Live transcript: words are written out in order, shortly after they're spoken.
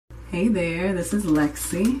Hey there, this is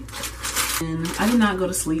Lexi. And I did not go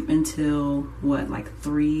to sleep until, what, like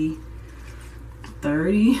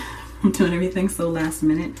 3:30? I'm doing everything so last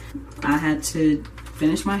minute. I had to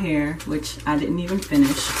finish my hair, which I didn't even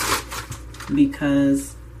finish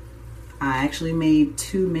because I actually made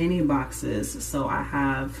too many boxes. So I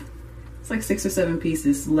have, it's like 6 or 7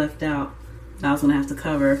 pieces left out that I was gonna have to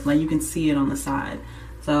cover. Like you can see it on the side.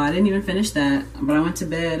 So I didn't even finish that, but I went to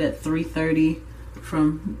bed at 3:30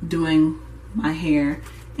 from doing my hair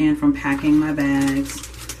and from packing my bags.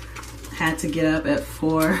 Had to get up at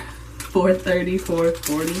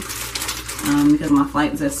 4:40 because my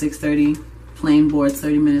flight was at 6:30. Plane board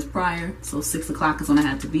 30 minutes prior, so 6 o'clock is when I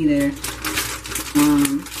had to be there.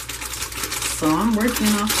 So I'm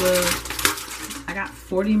working off of, I got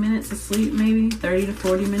 40 minutes of sleep, maybe 30 to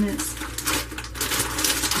 40 minutes.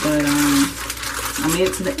 But I made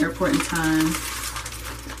it to the airport in time.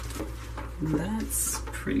 That's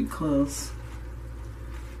pretty close.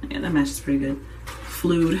 Yeah, that matches pretty good.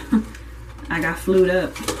 Flued. I got flued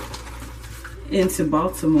up into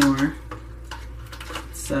Baltimore.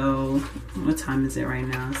 So, what time is it right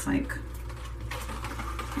now? It's like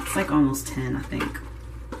almost 10, I think.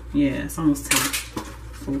 Yeah, it's almost 10.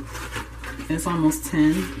 Ooh. It's almost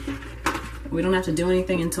 10. We don't have to do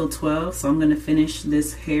anything until 12, so I'm gonna finish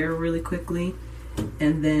this hair really quickly.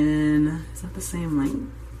 And then, is that the same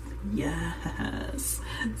length? Yes,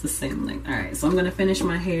 it's the same length. All right, so I'm gonna finish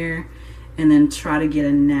my hair and then try to get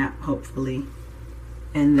a nap, hopefully.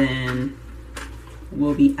 And then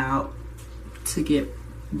we'll be out to get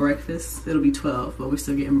breakfast. It'll be 12, but we're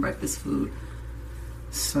still getting breakfast food.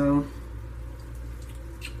 So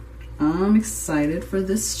I'm excited for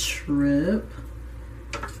this trip.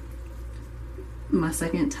 My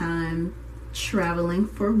second time traveling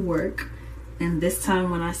for work. And this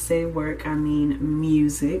time when I say work, I mean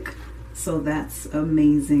music. So that's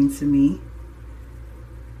amazing to me.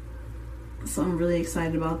 So I'm really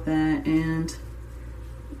excited about that. And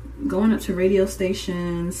going up to radio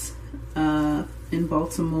stations in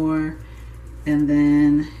Baltimore, and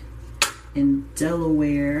then in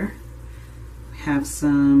Delaware, we have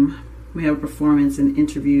a performance and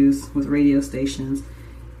interviews with radio stations.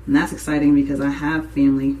 And that's exciting because I have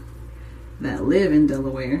family that live in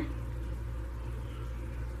Delaware.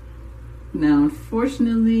 Now,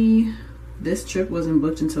 unfortunately, this trip wasn't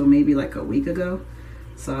booked until maybe like a week ago,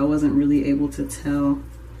 so I wasn't really able to tell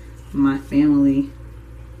my family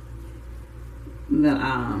that,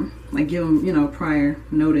 like give them, you know, prior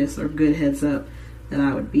notice or good heads up that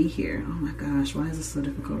I would be here. Oh my gosh, why is this so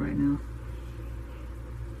difficult right now?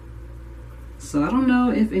 So I don't know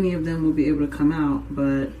if any of them will be able to come out,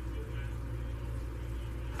 but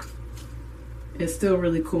it's still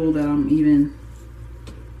really cool that I'm even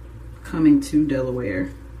coming to Delaware,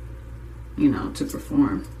 you know, to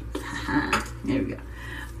perform. There we go.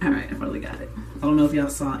 All right, I finally got it. I don't know if y'all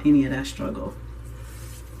saw any of that struggle,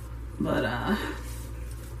 but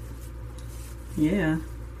yeah,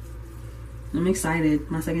 I'm excited.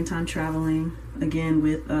 My second time traveling again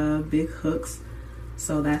with Big Hooks,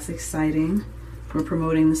 so that's exciting. We're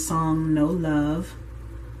promoting the song No Love,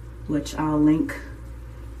 which I'll link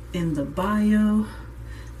in the bio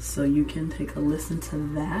so you can take a listen to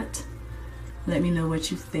that. Let me know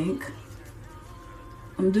what you think.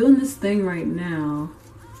 I'm doing this thing right now.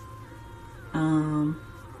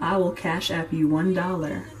 I will Cash App you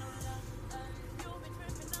 $1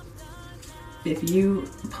 if you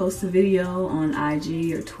post a video on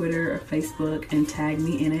IG or Twitter or Facebook and tag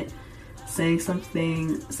me in it, saying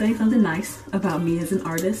something nice about me as an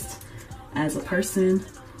artist, as a person,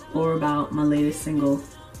 or about my latest single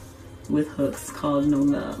with Hooks called No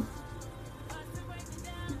Love.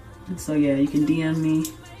 So yeah, you can DM me,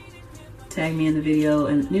 tag me in the video,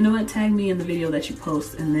 and you know what, tag me in the video that you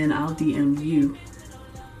post, and then I'll DM you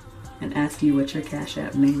and ask you what your Cash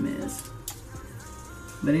App name is.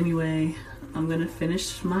 But anyway, I'm gonna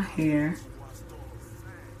finish my hair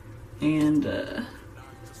and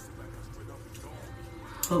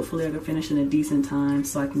hopefully I can finish in a decent time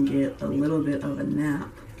so I can get a little bit of a nap.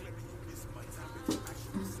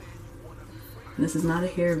 This is not a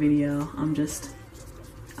hair video.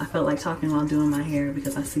 I felt like talking while doing my hair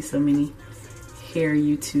because I see so many hair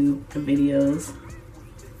YouTube videos.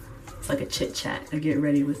 It's like a chit chat, a get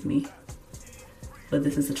ready with me. But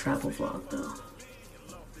this is a travel vlog though.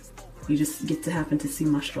 You just get to happen to see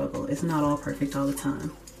my struggle. It's not all perfect all the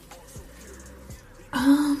time.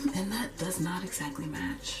 And that does not exactly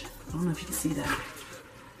match. I don't know if you can see that.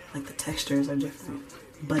 Like the textures are different,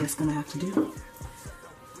 but it's gonna have to do.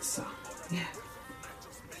 So, yeah.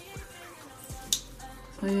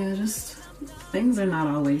 So yeah, just things are not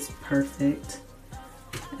always perfect.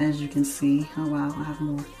 as you can see. Oh wow, I have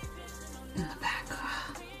more in the back.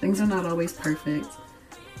 Things are not always perfect.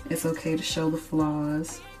 It's okay to show the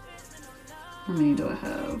flaws. How many do I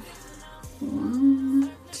have?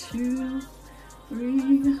 1, 2,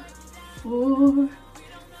 3, 4,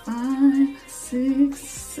 5, 6,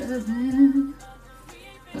 7.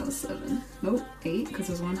 That was 7. Nope, 8, because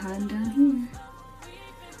there's one hiding down here.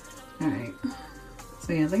 Alright.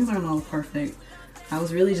 So yeah, things aren't all perfect. I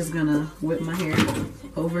was really just gonna whip my hair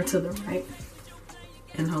over to the right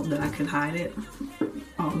and hope that I could hide it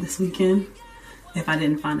all this weekend if I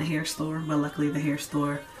didn't find a hair store. But luckily the hair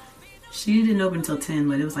store, she didn't open until 10,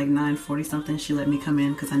 but it was like 9:40 something. She let me come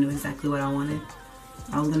in because I knew exactly what I wanted.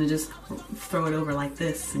 I was gonna just throw it over like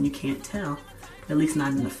this and you can't tell. At least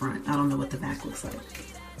not in the front. I don't know what the back looks like.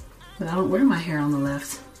 But I don't wear my hair on the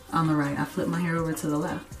left, on the right. I flip my hair over to the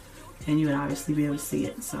left and you would obviously be able to see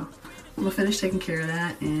it. So I'm gonna finish taking care of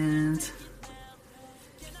that, and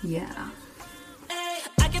yeah.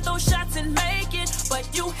 I get those shots and make it, but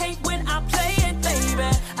you hate when I play it, baby.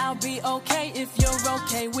 I'll be okay if you're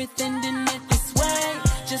okay with ending it this way.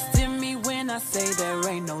 Just hear me when I say there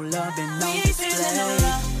ain't no love and no display. No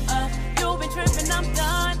love, you've been tripping, I'm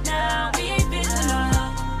done now. We ain't feeling no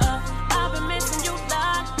love. I've been missing you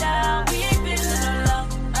locked down. We ain't feeling no love.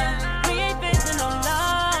 We ain't feeling no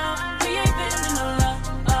love. We ain't feeling no love.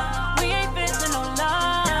 We ain't feeling no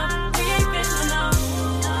love. We ain't feeling no love.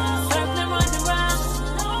 Circling, running around,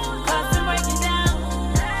 crossing, breaking down.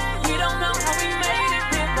 We don't know how we made it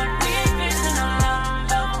here, but we ain't feeling no love.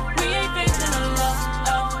 We ain't feeling no love.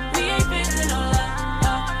 We ain't feeling no love.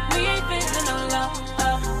 We ain't feeling no love.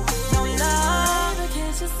 No love. Baby,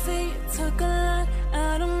 can't you see it took a lot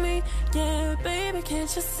out of me? Yeah, baby,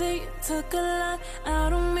 can't you see it took a lot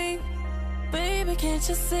out of me? Baby, can't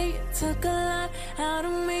you see it took a lot out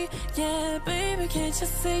of me? Yeah, baby, can't you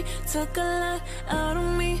see it took a lot out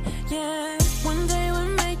of me?